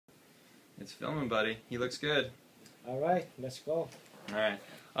It's filming, buddy. He looks good. All right, let's go. All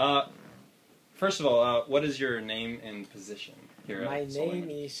right. First of all, what is your name and position here My at Seoul name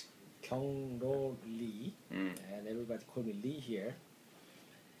Language? is Kyung-ro Lee, Mm. and everybody call me Lee here.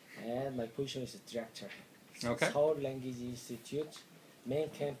 And my position is director. Okay. Seoul Language Institute, main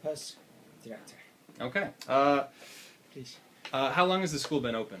campus director. Okay. Please. How long has the school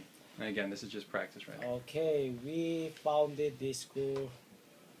been open? And again, this is just practice, right? Okay, we founded this school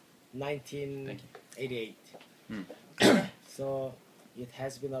 1988. So it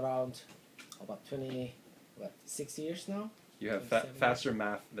has been around about 6 years now? You have 27 faster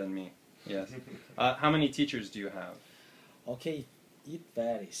math than me. Yes. How many teachers do you have? Okay, it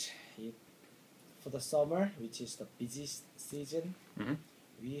varies. For the summer, which is the busiest season, Mhm.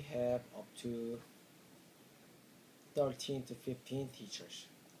 we have up to 13 to 15 teachers.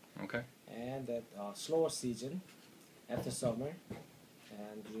 Okay. And that slower season, after summer,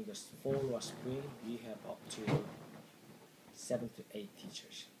 and during the fall or spring, we have up to 7 to 8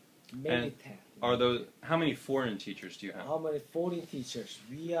 teachers. Maybe And 10. Are those? How many foreign teachers do you have? How many foreign teachers?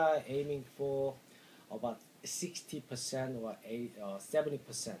 We are aiming for about 60% or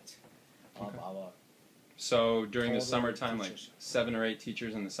 70% of Okay. our. So during the Total summertime, like teachers. 7 or 8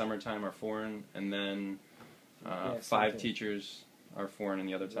 teachers in the summertime are foreign, and then Yeah, 5 something. teachers are foreign in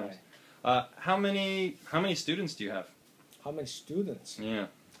the other times. Right. How many students do you have? How many students? Yeah,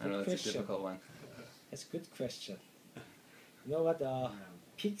 I know Good that's a question. difficult one. That's a good question. You know what?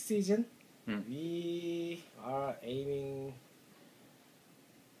 Peak season, Hmm. we are aiming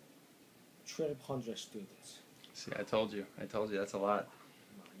 1,200 students. See, I told you that's a lot.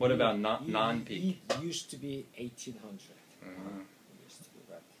 What about non-peak? It used to be 1,800. Used to be,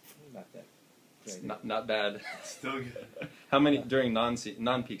 but not that It's great. not bad. Still good. How many during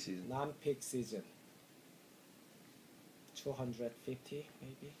non-peak season? Non-peak season, 250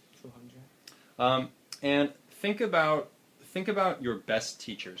 maybe 200. And think about your best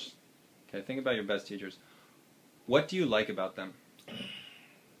teachers. Okay, think about your best teachers. What do you like about them?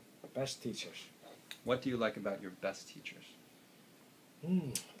 Best teachers. What do you like about your best teachers?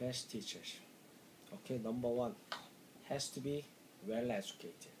 Best teachers. Okay, number one, has to be well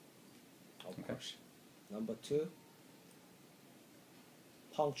educated, of Okay. course. Number two,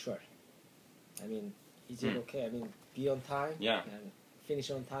 punctual. I mean, is it okay? I mean, be on time. Yeah. And finish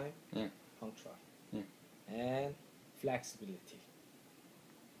on time. Yeah. Punctual. Yeah. And flexibility.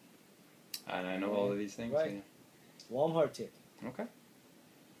 And I know all of these things. Right. Warm-hearted. Yeah. Okay.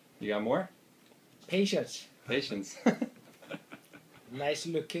 You got more? Patience. Patience. Nice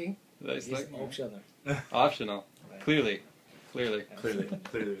looking. Nice Is look. optional. Optional. Right. Clearly. Clearly.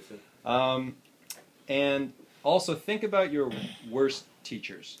 And also think about your worst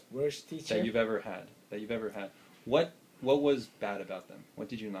teachers Worst teacher. that you've ever had. What was bad about them? What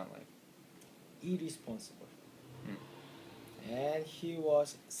did you not like? Irresponsible. And he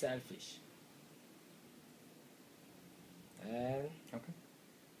was selfish. And Okay.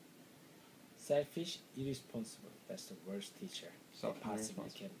 selfish, irresponsible. That's the worst teacher Selfish and possibly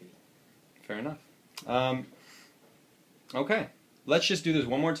irresponsible. can be. Fair enough. Okay. Let's just do this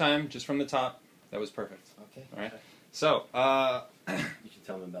one more time, just from the top. That was perfect. Okay. All right. So, You can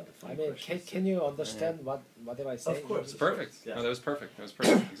tell them about the I funny mean, questions. can you understand what am I saying? course. it's perfect. Yeah. No, that was perfect. That was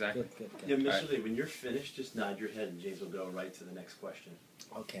perfect. Exactly. Good. Yeah, Mr. Alright. Lee, when you're finished, just nod your head and James will go right to the next question.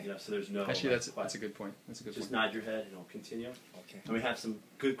 Okay. You know, so there's no. Actually, like, that's a good point. That's a good Just point. nod your head and we'll continue. Okay. And we have some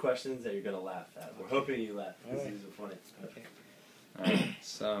good questions that you're going to laugh at. We're hoping you laugh because Alright. these are funny. Okay. All right.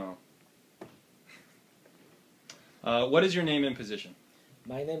 So, what is your name and position?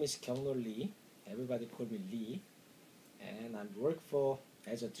 My name is Kyung-ro Lee. Everybody call me Lee. And I work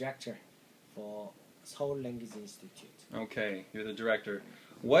as a director for Seoul Language Institute. Okay, you're the director.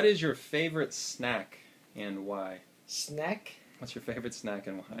 What is your favorite snack and why? Snack? What's your favorite snack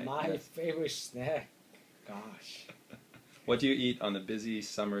and why? My Yes. favorite snack. Gosh. What do you eat on the busy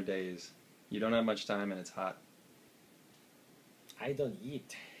summer days? You don't have much time and it's hot. I don't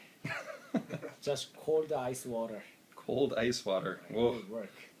eat. Just cold ice water. Cold ice water. Whoa. Will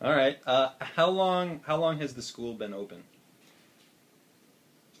work. All right. How long has the school been open?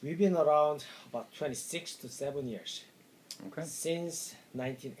 We've been around about 26 to 7 years. Okay. Since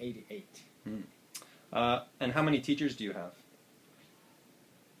 1988. And how many teachers do you have?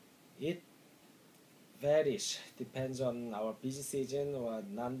 It varies. Depends on our busy season or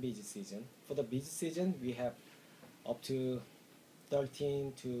non-busy season. For the busy season, we have up to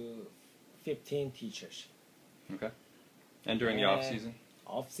 13 to 15 teachers. Okay. And during the off season?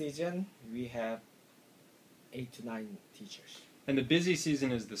 Off season, we have 8 to 9 teachers. And the busy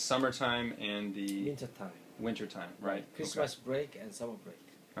season is the summertime and the Winter time. winter time, right? Christmas break and summer break.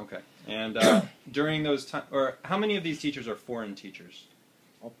 Okay. And during those time, or how many of these teachers are foreign teachers?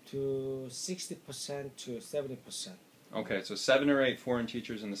 Up to 60% to 70%. Okay, so 7 or 8 foreign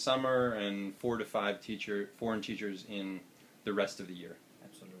teachers in the summer, and 4 to 5 foreign teachers in the rest of the year.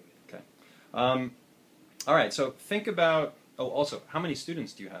 Absolutely. Okay. All right. So think about. Oh, also, how many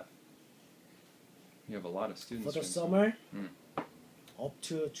students do you have? You have a lot of students. For the during summer, Mm. up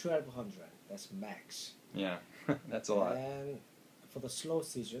to 1,200. That's max. Yeah, that's a lot. And for the slow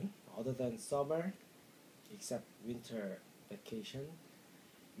season, other than summer, except winter vacation,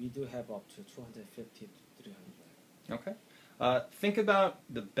 we do have up to 250 to 300. Okay. Think about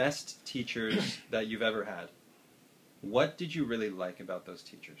the best teachers that you've ever had. What did you really like about those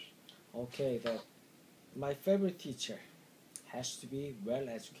teachers? Okay, my favorite teacher has to be well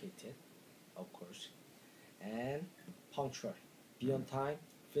educated, of course, and punctual. Be on time,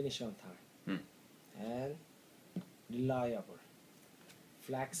 finish on time, and reliable,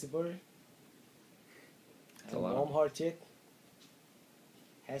 flexible, That's a and lot. warm-hearted.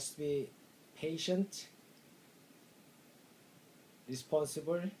 Has to be patient,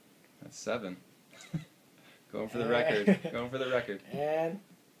 responsible, That's 7. Going for the record. Going for the record. and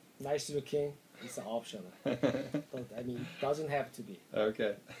nice looking. It's optional. Doesn't have to be.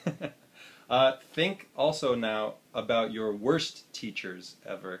 Okay. Think also now about your worst teachers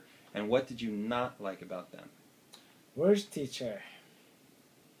ever, and what did you not like about them? Worst teacher.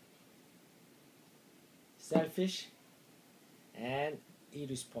 Selfish and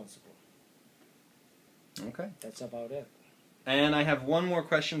irresponsible. Okay. That's about it. And I have one more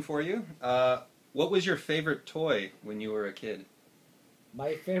question for you. What was your favorite toy when you were a kid?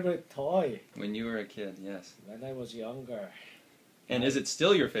 My favorite toy When you were a kid, yes. when I was younger. And is it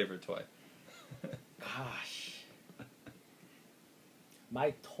still your favorite toy? Gosh.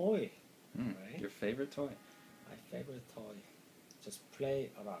 My toy. Mm, Right. Your favorite toy? My favorite toy. Just play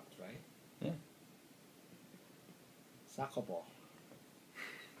around, right? Yeah. Soccer ball.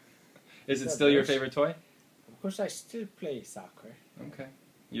 Is it that still your worse? favorite toy? Of course, I still play soccer. Okay.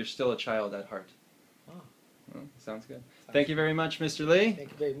 You're still a child at heart. Oh. Well, sounds good. Thank you very much, Mr. Lee.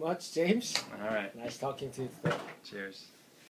 Thank you very much, James. All right. Nice talking to you today. Cheers.